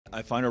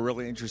I find a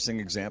really interesting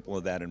example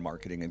of that in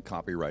marketing and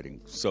copywriting.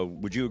 So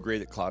would you agree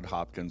that Claude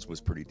Hopkins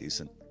was pretty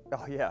decent?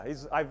 Oh yeah,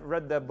 I've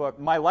read that book,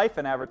 My Life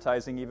in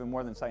Advertising, even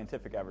more than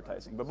Scientific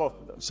Advertising, but both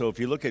of those. So if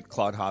you look at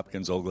Claude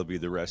Hopkins, Ogilvy,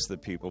 the rest of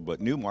the people,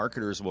 but new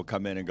marketers will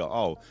come in and go,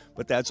 oh,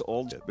 but that's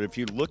old. But if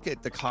you look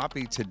at the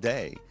copy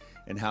today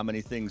and how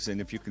many things,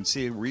 and if you can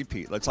see a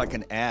repeat, it's like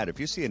an ad. If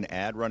you see an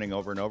ad running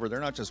over and over,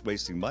 they're not just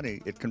wasting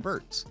money, it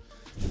converts.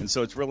 And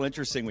so it's real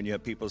interesting when you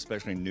have people,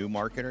 especially new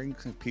marketing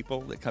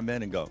people, that come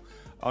in and go,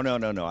 oh,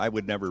 no, I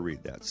would never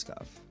read that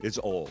stuff. It's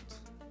old.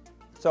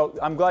 So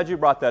I'm glad you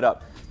brought that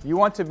up. You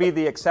want to be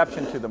the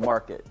exception to the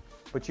market,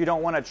 but you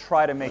don't want to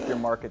try to make your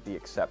market the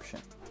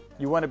exception.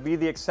 You want to be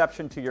the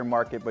exception to your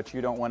market, but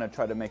you don't want to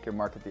try to make your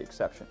market the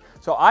exception.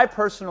 So I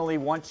personally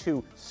want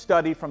to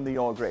study from the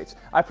old greats.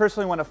 I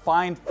personally want to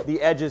find the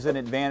edges and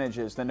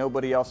advantages that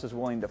nobody else is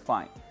willing to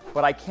find.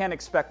 But I can't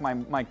expect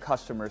my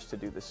customers to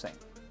do the same.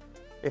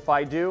 If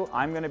I do,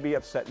 I'm going to be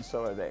upset, and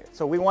so are they.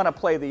 So we want to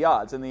play the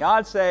odds. And the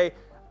odds say,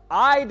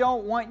 I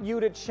don't want you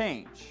to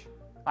change.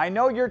 I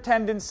know your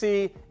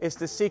tendency is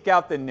to seek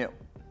out the new.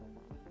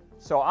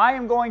 So I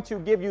am going to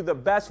give you the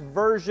best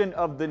version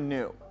of the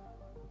new.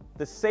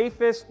 The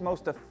safest,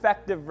 most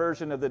effective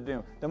version of the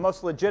new. The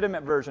most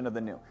legitimate version of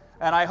the new.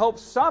 And I hope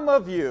some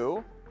of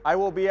you, I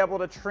will be able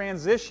to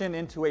transition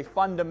into a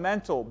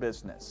fundamental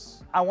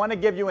business. I want to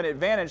give you an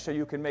advantage so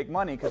you can make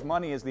money, because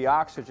money is the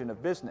oxygen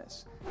of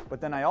business.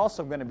 But then I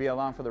also am going to be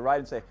along for the ride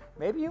and say,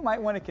 maybe you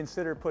might want to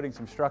consider putting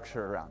some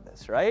structure around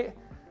this, right?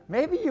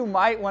 Maybe you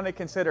might want to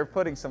consider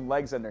putting some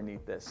legs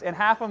underneath this. And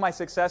half of my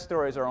success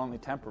stories are only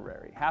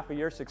temporary. Half of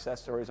your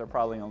success stories are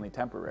probably only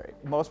temporary.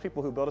 Most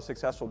people who build a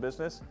successful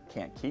business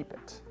can't keep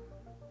it.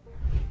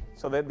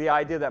 So the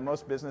idea that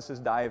most businesses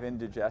die of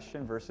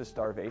indigestion versus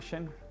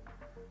starvation.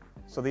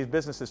 So these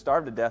businesses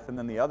starve to death, and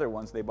then the other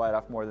ones, they bite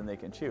off more than they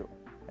can chew.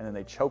 And then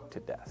they choke to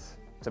death.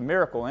 It's a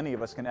miracle any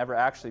of us can ever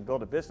actually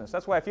build a business.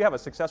 That's why if you have a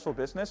successful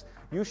business,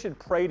 you should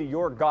pray to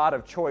your God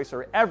of choice,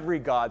 or every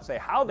God, say,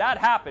 how'd that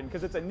happen?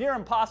 Because it's a near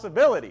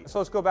impossibility. So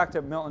let's go back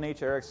to Milton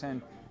H.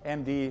 Erickson,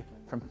 MD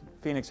from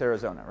Phoenix,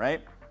 Arizona,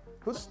 right?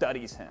 Who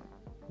studies him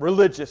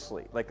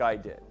religiously like I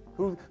did?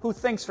 Who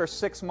thinks for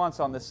 6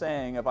 months on the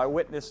saying of, I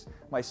witnessed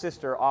my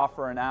sister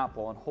offer an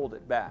apple and hold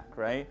it back,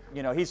 right?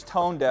 You know, he's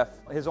tone deaf.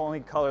 His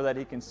only color that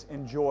he can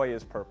enjoy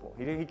is purple.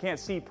 He can't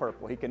see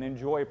purple. He can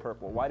enjoy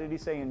purple. Why did he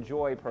say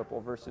enjoy purple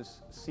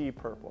versus see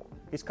purple?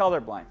 He's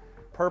colorblind.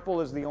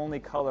 Purple is the only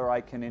color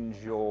I can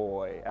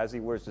enjoy, as he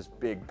wears this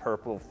big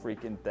purple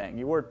freaking thing.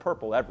 You wear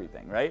purple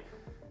everything, right?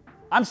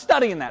 I'm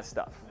studying that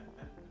stuff.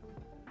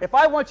 If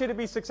I want you to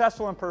be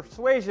successful in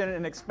persuasion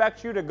and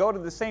expect you to go to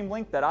the same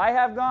length that I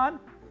have gone,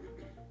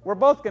 we're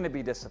both going to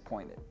be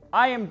disappointed.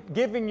 I am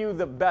giving you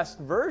the best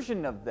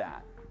version of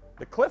that,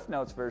 the Cliff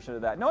Notes version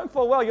of that, knowing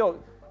full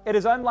well it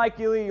is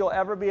unlikely you'll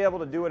ever be able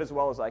to do it as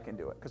well as I can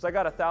do it, because I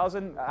got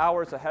 1,000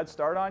 hours a head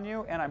start on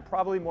you, and I'm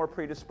probably more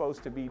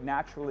predisposed to be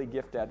naturally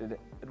gifted at it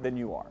than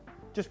you are,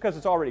 just because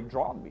it's already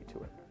drawn me to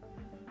it.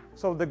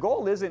 So the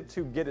goal isn't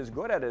to get as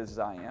good at it as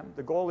I am.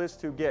 The goal is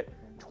to get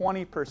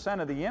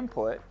 20% of the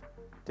input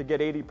to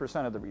get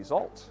 80% of the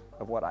result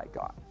of what I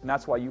got, and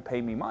that's why you pay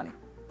me money.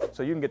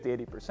 So you can get the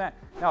 80%.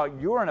 Now,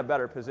 you're in a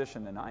better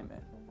position than I'm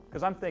in.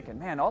 Because I'm thinking,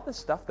 man, all this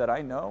stuff that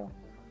I know,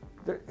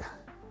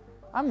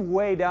 I'm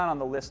way down on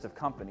the list of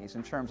companies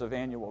in terms of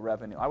annual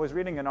revenue. I was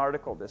reading an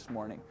article this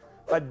morning.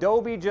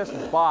 Adobe just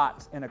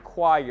bought and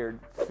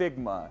acquired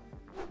Figma.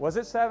 Was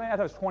it 70? I thought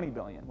it was 20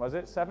 billion. Was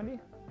it 70?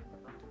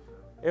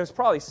 It was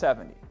probably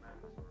 70.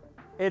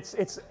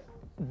 It's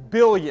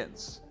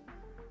billions.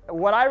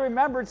 What I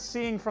remembered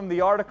seeing from the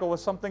article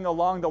was something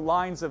along the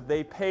lines of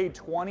they paid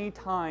 20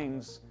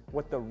 times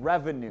what the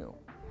revenue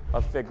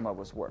of Figma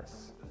was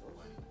worth.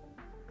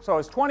 So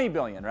it's 20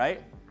 billion,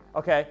 right?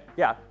 Okay,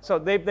 yeah. So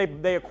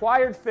they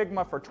acquired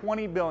Figma for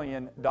 $20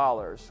 billion,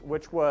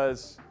 which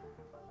was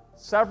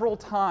several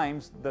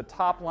times the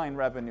top line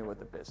revenue of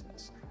the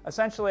business.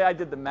 Essentially, I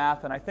did the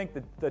math, and I think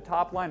the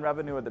top line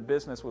revenue of the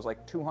business was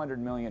like $200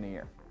 million a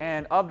year.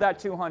 And of that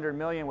 $200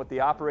 million, with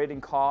the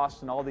operating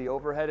costs and all the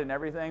overhead and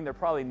everything, they're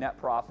probably net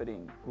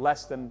profiting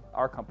less than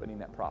our company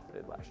net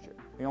profited last year.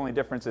 The only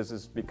difference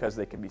is because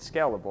they can be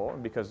scalable,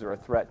 and because they're a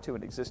threat to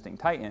an existing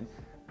titan,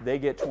 they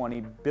get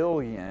 $20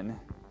 billion,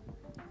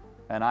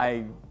 and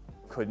I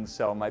couldn't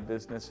sell my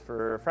business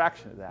for a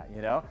fraction of that,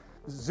 you know?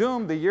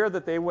 Zoom, the year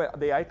that they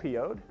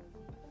IPO'd,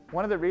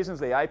 one of the reasons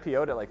they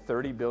IPO'd at like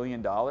 $30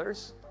 billion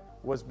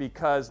was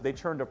because they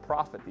turned a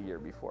profit the year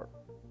before.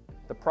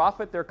 The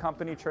profit their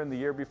company turned the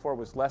year before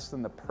was less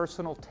than the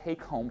personal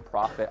take-home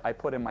profit I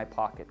put in my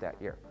pocket that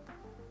year.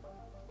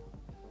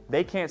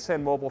 They can't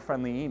send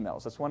mobile-friendly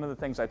emails. That's one of the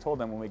things I told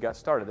them when we got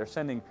started. They're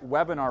sending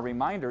webinar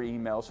reminder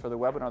emails for the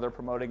webinar they're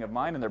promoting of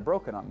mine, and they're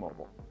broken on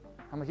mobile.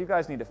 I'm like, you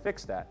guys need to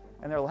fix that.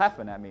 And they're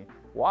laughing at me.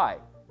 Why?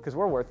 Because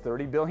we're worth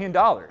 $30 billion.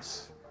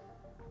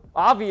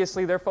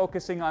 Obviously, they're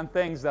focusing on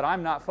things that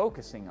I'm not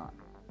focusing on.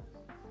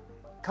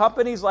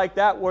 Companies like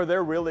that, where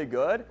they're really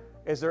good,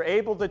 is they're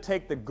able to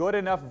take the good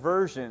enough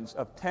versions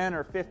of 10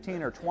 or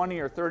 15 or 20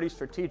 or 30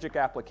 strategic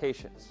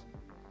applications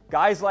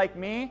Guys like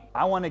me,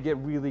 I want to get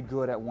really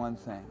good at one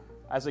thing.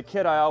 As a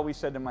kid, I always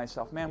said to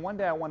myself, man, one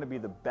day I want to be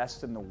the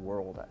best in the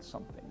world at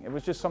something. It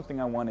was just something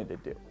I wanted to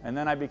do. And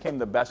then I became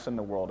the best in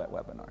the world at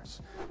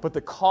webinars. But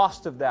the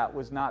cost of that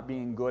was not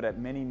being good at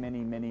many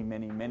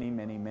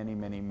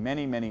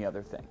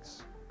other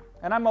things.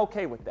 And I'm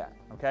okay with that,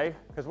 okay?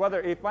 Because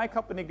if my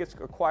company gets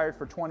acquired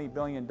for $20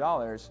 billion,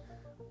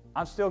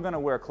 I'm still going to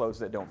wear clothes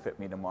that don't fit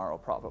me tomorrow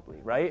probably,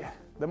 right?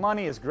 The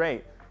money is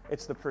great.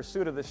 It's the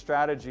pursuit of the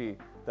strategy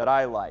that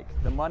I like.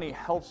 The money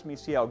helps me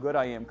see how good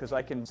I am because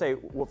I can say,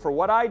 well, for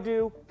what I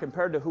do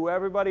compared to who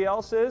everybody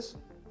else is,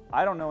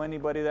 I don't know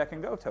anybody that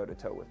can go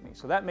toe-to-toe with me.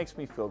 So that makes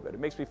me feel good. It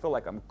makes me feel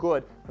like I'm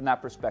good from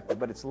that perspective,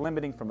 but it's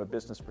limiting from a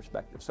business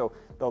perspective. So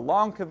the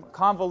long,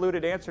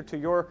 convoluted answer to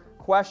your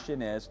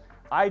question is,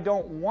 I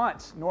don't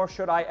want, nor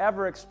should I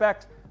ever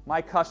expect,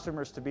 my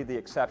customers to be the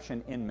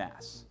exception in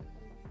mass.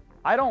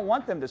 I don't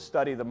want them to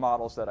study the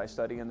models that I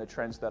study and the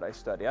trends that I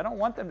study. I don't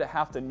want them to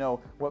have to know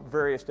what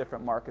various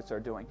different markets are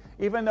doing.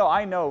 Even though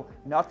I know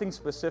nothing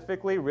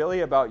specifically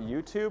really about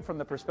YouTube from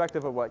the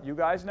perspective of what you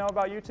guys know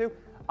about YouTube,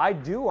 I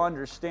do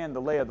understand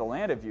the lay of the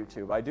land of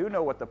YouTube. I do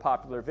know what the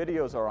popular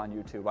videos are on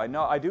YouTube.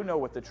 I do know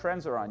what the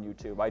trends are on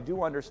YouTube. I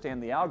do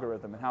understand the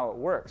algorithm and how it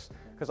works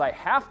because I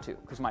have to,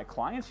 because my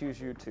clients use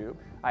YouTube.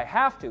 I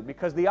have to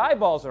because the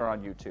eyeballs are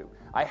on YouTube.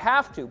 I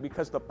have to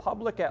because the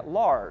public at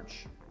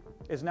large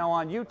is now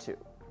on YouTube.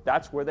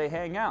 That's where they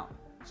hang out.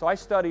 So I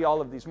study all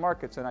of these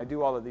markets and I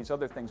do all of these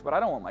other things, but I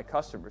don't want my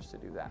customers to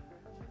do that.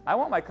 I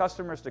want my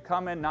customers to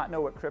come in, not know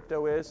what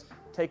crypto is,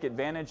 take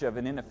advantage of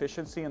an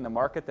inefficiency in the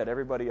market that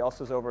everybody else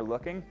is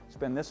overlooking,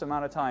 spend this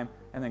amount of time,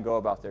 and then go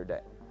about their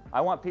day.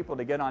 I want people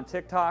to get on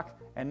TikTok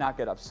and not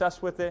get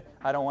obsessed with it.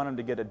 I don't want them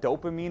to get a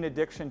dopamine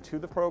addiction to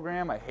the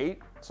program. I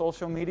hate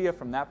social media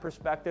from that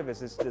perspective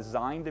as it's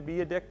designed to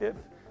be addictive.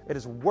 It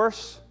is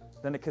worse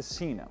than a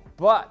casino.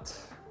 But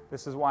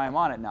this is why I'm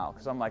on it now,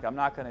 because I'm like, I'm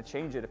not going to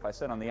change it if I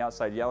sit on the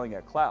outside yelling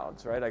at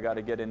clouds, right? I got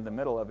to get in the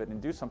middle of it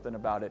and do something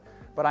about it.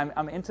 But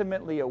I'm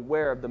intimately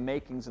aware of the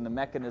makings and the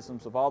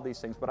mechanisms of all these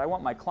things, but I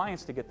want my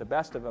clients to get the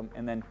best of them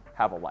and then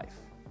have a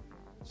life.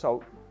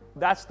 So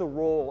that's the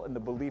role and the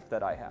belief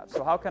that I have.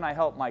 So how can I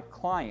help my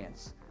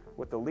clients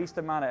with the least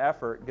amount of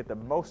effort get the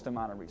most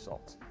amount of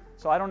results?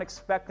 So I don't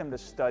expect them to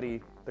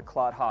study the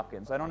Claude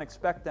Hopkins. I don't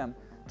expect them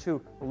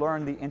to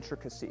learn the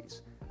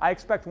intricacies. I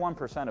expect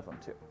 1% of them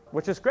to,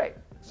 which is great.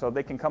 So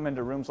they can come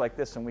into rooms like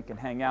this and we can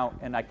hang out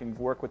and I can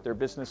work with their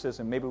businesses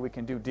and maybe we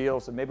can do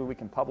deals and maybe we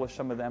can publish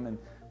some of them and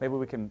maybe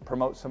we can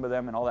promote some of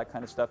them and all that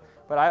kind of stuff.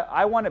 But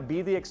I want to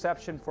be the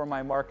exception for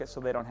my market so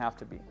they don't have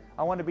to be.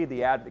 I want to be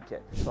the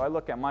advocate. So I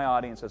look at my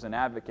audience as an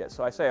advocate.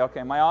 So I say,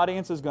 okay, my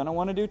audience is going to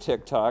want to do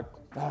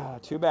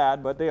TikTok. Too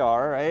bad, but they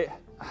are, right?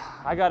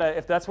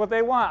 If that's what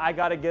they want, I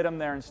got to get them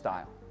there in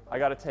style. I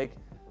got to take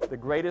the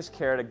greatest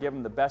care to give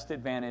them the best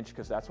advantage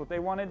because that's what they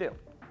want to do.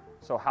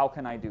 So how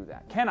can I do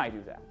that? Can I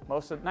do that?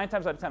 9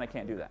 times out of 10, I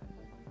can't do that.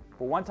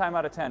 But 1 time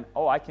out of 10,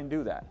 oh, I can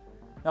do that.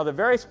 Now, the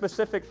very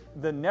specific,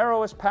 the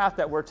narrowest path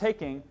that we're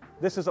taking,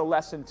 this is a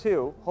lesson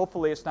too.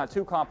 Hopefully, it's not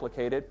too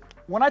complicated.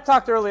 When I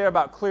talked earlier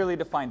about clearly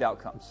defined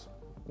outcomes,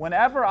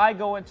 whenever I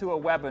go into a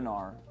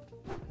webinar,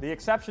 the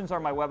exceptions are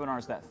my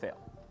webinars that fail.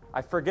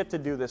 I forget to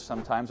do this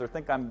sometimes or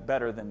think I'm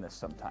better than this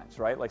sometimes,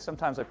 right? Like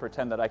sometimes I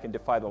pretend that I can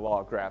defy the law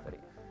of gravity.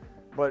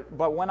 But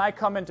when I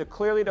come into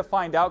clearly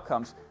defined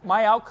outcomes,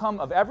 my outcome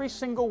of every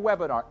single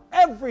webinar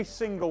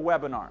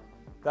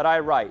that I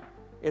write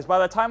is by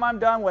the time I'm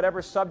done,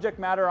 whatever subject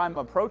matter I'm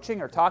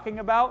approaching or talking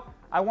about,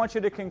 I want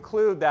you to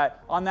conclude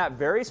that on that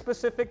very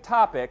specific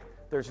topic,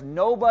 there's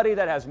nobody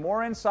that has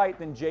more insight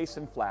than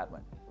Jason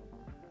Fladlien.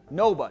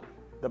 Nobody.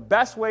 The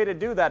best way to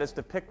do that is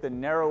to pick the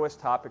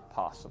narrowest topic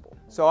possible.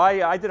 So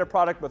I did a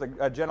product with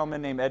a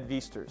gentleman named Ed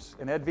Viesters,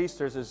 and Ed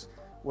Viesters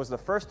was the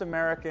first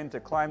American to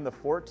climb the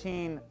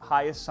 14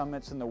 highest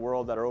summits in the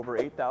world that are over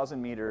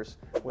 8,000 meters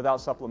without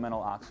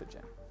supplemental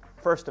oxygen.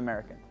 First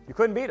American. You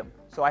couldn't beat him,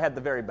 so I had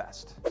the very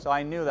best. So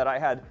I knew that I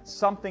had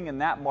something in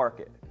that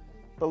market.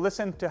 But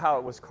listen to how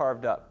it was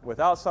carved up.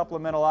 Without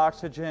supplemental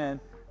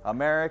oxygen,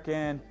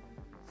 American,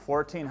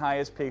 14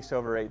 highest peaks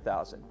over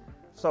 8,000.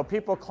 So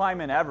people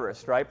climbing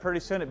Everest, right?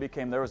 Pretty soon it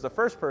became, there was the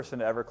first person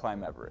to ever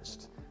climb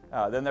Everest.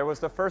 Then there was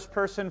the first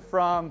person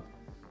from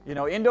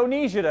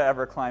Indonesia to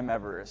ever climb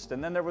Everest.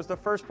 And then there was the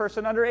first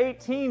person under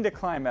 18 to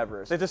climb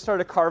Everest. They just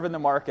started carving the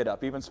market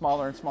up, even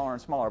smaller and smaller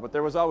and smaller, but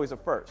there was always a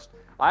first.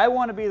 I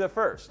want to be the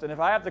first, and if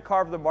I have to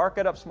carve the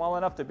market up small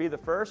enough to be the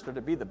first or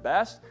to be the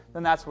best,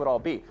 then that's what I'll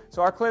be.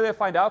 So our clearly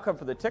defined outcome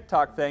for the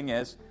TikTok thing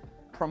is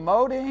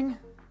promoting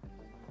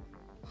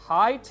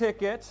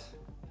high-ticket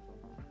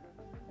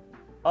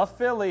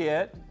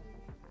affiliate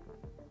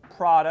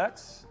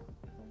products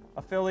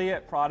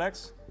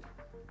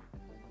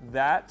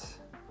that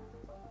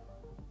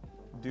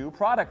do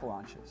product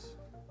launches.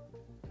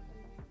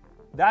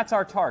 That's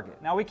our target.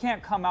 Now, we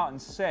can't come out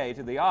and say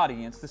to the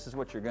audience, this is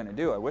what you're going to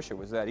do. I wish it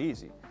was that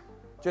easy.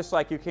 Just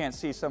like you can't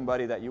see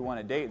somebody that you want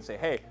to date and say,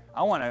 hey,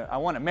 I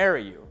want to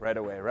marry you right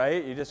away,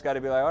 right? You just got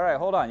to be like, all right,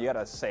 hold on. You got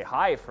to say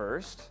hi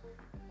first.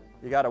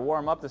 You got to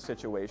warm up the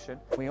situation.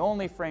 We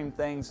only frame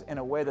things in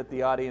a way that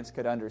the audience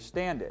could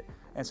understand it.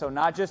 And so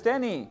not just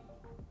any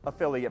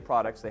affiliate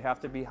products, they have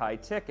to be high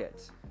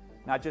tickets.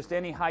 Not just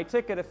any high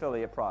ticket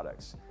affiliate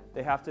products.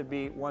 They have to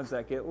be ones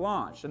that get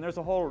launched. And there's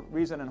a whole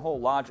reason and whole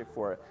logic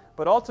for it.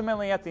 But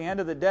ultimately, at the end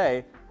of the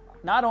day,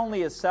 not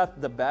only is Seth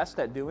the best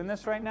at doing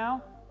this right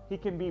now, he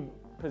can be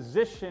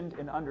positioned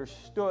and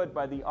understood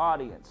by the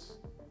audience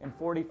in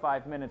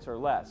 45 minutes or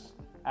less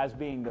as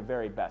being the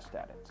very best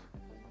at it.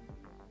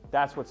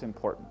 That's what's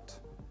important.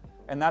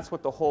 And that's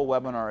what the whole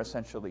webinar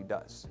essentially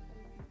does.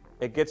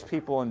 It gets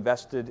people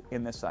invested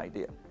in this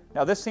idea.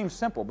 Now, this seems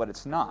simple, but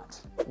it's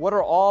not. What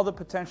are all the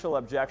potential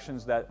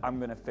objections that I'm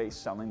going to face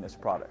selling this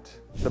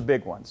product? The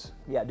big ones.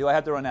 Yeah, do I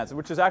have to run ads?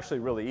 Which is actually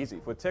really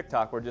easy. With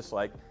TikTok, we're just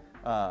like,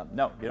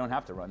 no, you don't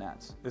have to run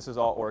ads. This is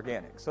all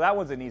organic. So that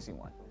one's an easy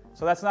one.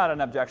 So that's not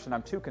an objection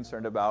I'm too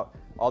concerned about,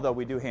 although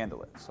we do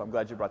handle it. So I'm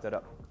glad you brought that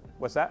up.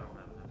 What's that?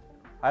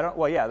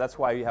 Well, yeah, that's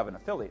why you have an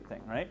affiliate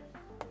thing, right?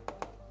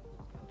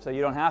 So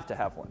you don't have to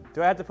have one.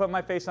 Do I have to put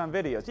my face on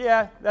videos?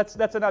 Yeah, that's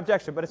an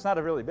objection, but it's not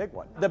a really big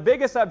one. The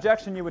biggest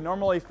objection you would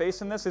normally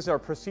face in this is our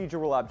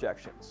procedural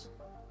objections.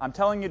 I'm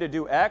telling you to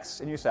do X,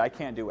 and you say, I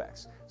can't do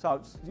X.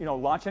 So,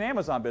 launch an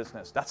Amazon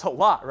business. That's a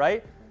lot,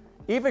 right?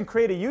 Even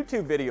create a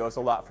YouTube video is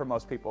a lot for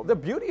most people. The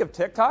beauty of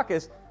TikTok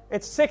is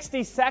it's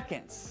 60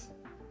 seconds.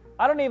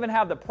 I don't even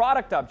have the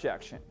product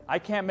objection. I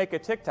can't make a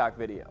TikTok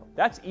video.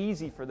 That's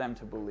easy for them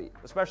to believe,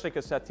 especially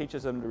because Seth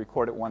teaches them to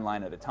record it one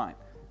line at a time,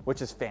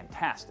 which is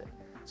fantastic.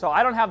 So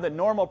I don't have the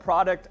normal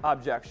product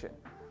objection.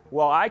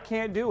 Well, I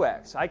can't do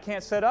X. I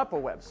can't set up a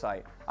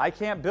website. I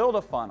can't build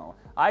a funnel.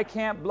 I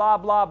can't blah,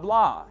 blah,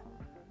 blah.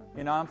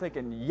 I'm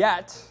thinking,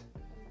 yet,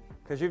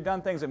 because you've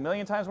done things a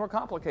million times more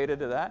complicated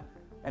to that,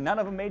 and none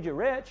of them made you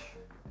rich.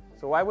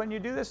 So why wouldn't you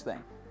do this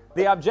thing?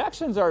 The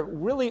objections are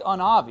really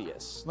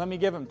unobvious. Let me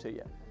give them to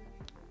you.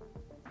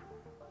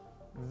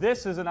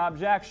 This is an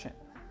objection.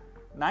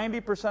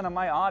 90% of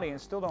my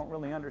audience still don't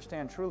really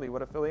understand truly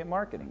what affiliate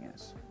marketing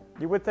is.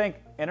 You would think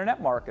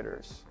internet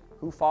marketers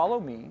who follow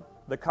me,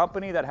 the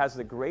company that has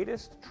the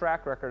greatest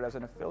track record as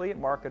an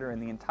affiliate marketer in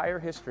the entire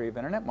history of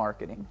internet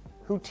marketing,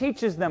 who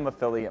teaches them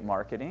affiliate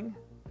marketing,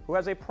 who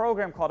has a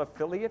program called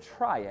Affiliate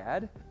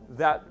Triad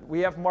that we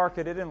have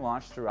marketed and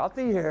launched throughout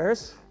the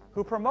years,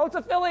 who promotes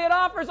affiliate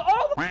offers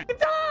all the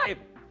time.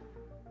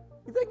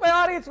 You think my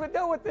audience would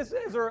know what this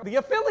is, or the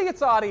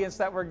affiliates audience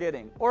that we're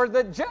getting, or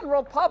the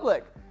general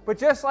public? But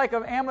just like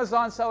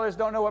Amazon sellers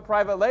don't know what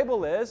private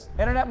label is,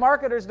 internet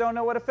marketers don't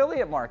know what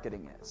affiliate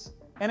marketing is.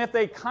 And if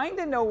they kind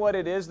of know what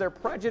it is, they're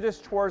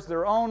prejudiced towards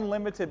their own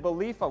limited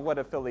belief of what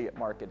affiliate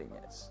marketing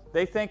is.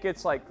 They think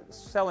it's like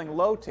selling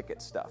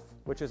low-ticket stuff,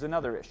 which is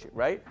another issue,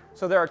 right?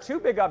 So there are two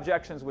big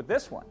objections with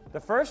this one. The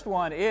first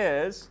one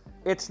is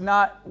it's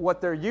not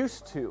what they're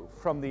used to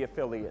from the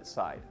affiliate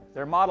side.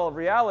 Their model of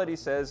reality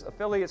says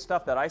affiliate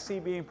stuff that I see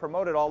being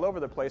promoted all over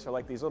the place are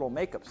like these little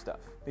makeup stuff,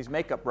 these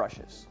makeup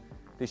brushes,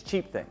 these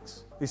cheap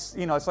things. These,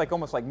 it's like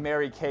almost like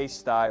Mary Kay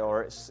style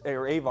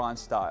or Avon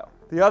style.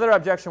 The other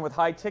objection with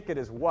high ticket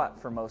is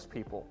what for most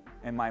people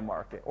in my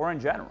market or in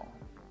general?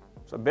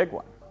 It's a big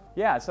one.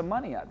 Yeah, it's a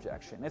money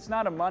objection. It's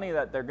not a money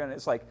that they're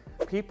it's like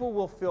people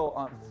will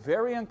feel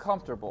very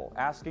uncomfortable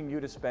asking you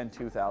to spend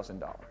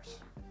 $2,000.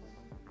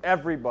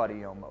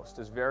 Everybody almost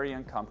is very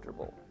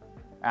uncomfortable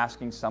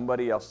asking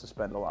somebody else to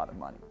spend a lot of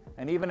money.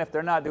 And even if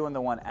they're not doing the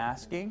one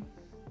asking,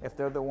 if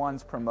they're the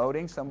ones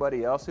promoting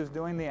somebody else who's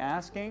doing the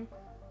asking,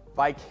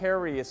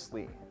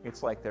 vicariously,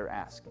 it's like they're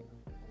asking.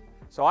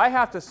 So I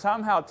have to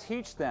somehow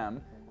teach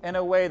them in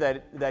a way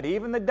that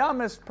even the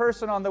dumbest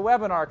person on the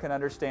webinar can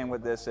understand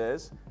what this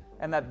is,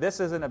 and that this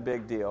isn't a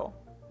big deal.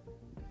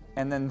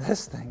 And then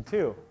this thing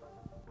too.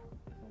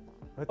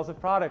 It's a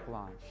product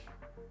launch.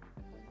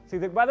 See,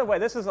 by the way,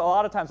 this is a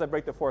lot of times I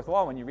break the fourth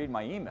wall when you read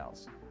my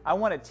emails. I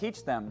want to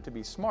teach them to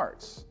be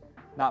smarts,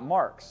 not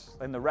marks.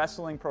 In the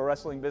pro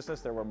wrestling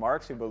business, there were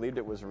marks who believed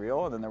it was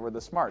real, and then there were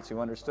the smarts who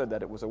understood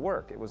that it was a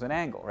work, it was an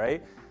angle,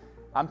 right?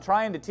 I'm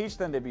trying to teach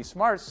them to be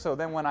smarts, so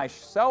then when I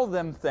sell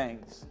them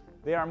things,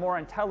 they are more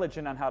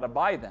intelligent on how to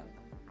buy them.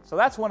 So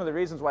that's one of the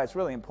reasons why it's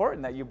really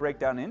important that you break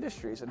down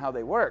industries and how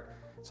they work.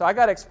 So I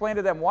got to explain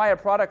to them why a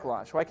product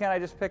launch. Why can't I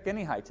just pick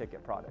any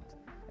high-ticket product?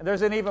 And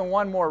there's even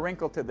one more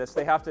wrinkle to this.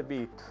 They have to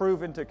be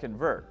proven to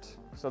convert.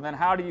 So then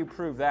how do you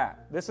prove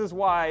that? This is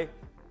why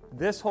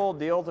this whole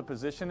deal to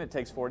position, it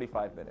takes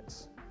 45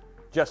 minutes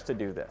just to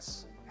do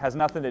this. It has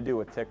nothing to do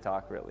with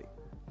TikTok, really.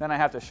 Then I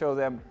have to show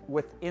them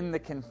within the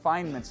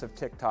confinements of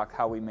TikTok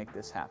how we make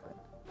this happen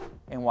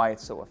and why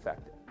it's so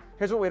effective.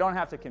 Here's what we don't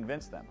have to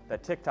convince them,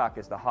 that TikTok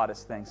is the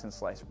hottest thing since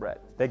sliced bread.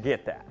 They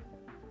get that.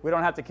 We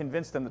don't have to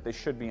convince them that they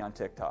should be on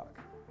TikTok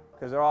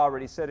because they're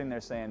already sitting there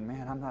saying,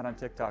 man, I'm not on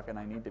TikTok and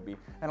I need to be.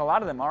 And a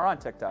lot of them are on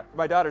TikTok.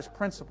 My daughter's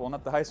principal,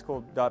 not the high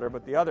school daughter,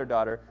 but the other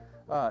daughter,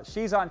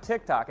 she's on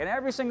TikTok. And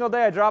every single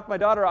day I drop my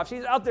daughter off,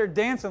 she's out there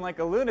dancing like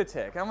a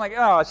lunatic. I'm like,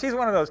 oh, she's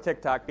one of those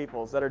TikTok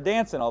peoples that are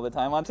dancing all the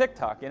time on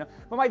TikTok,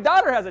 But my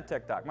daughter has a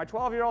TikTok. My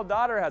 12-year-old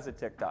daughter has a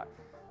TikTok.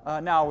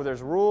 Now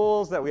there's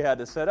rules that we had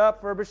to set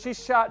up for her, but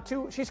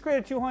she's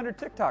created 200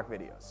 TikTok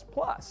videos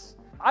plus.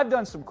 I've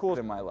done some cool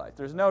in my life.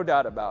 There's no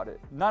doubt about it.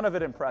 None of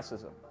it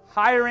impresses him.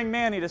 Hiring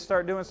Manny to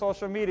start doing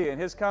social media in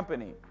his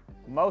company.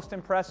 Most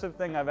impressive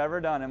thing I've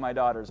ever done in my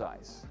daughter's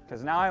eyes.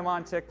 Because now I'm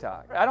on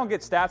TikTok. I don't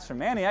get stats from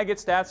Manny, I get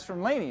stats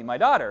from Lainey, my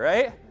daughter,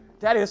 right?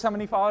 Daddy, this is how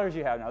many followers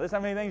you have now. This is how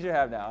many things you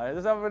have now. This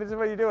is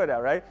what you're doing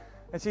now, right?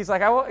 And she's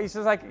like,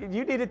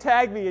 you need to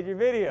tag me in your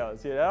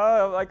videos, you know?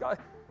 I'm like,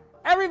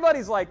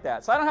 everybody's like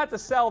that, so I don't have to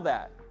sell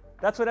that.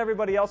 That's what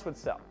everybody else would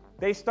sell.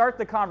 They start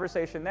the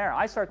conversation there.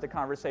 I start the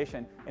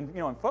conversation, and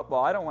in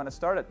football, I don't want to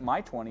start at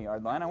my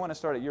 20-yard line. I want to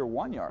start at your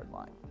 1-yard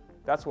line.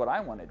 That's what I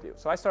want to do.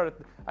 So I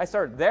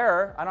start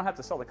there. I don't have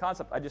to sell the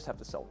concept. I just have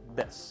to sell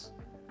this,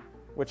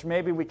 which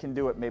maybe we can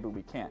do it, maybe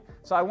we can't.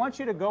 So I want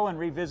you to go and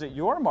revisit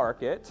your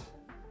market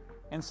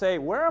and say,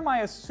 where am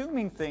I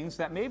assuming things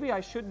that maybe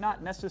I should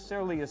not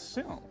necessarily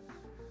assume?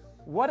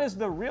 What is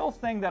the real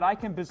thing that I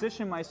can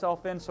position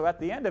myself in so at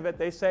the end of it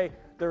they say,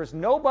 there's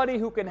nobody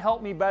who can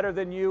help me better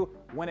than you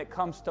when it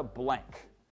comes to blank.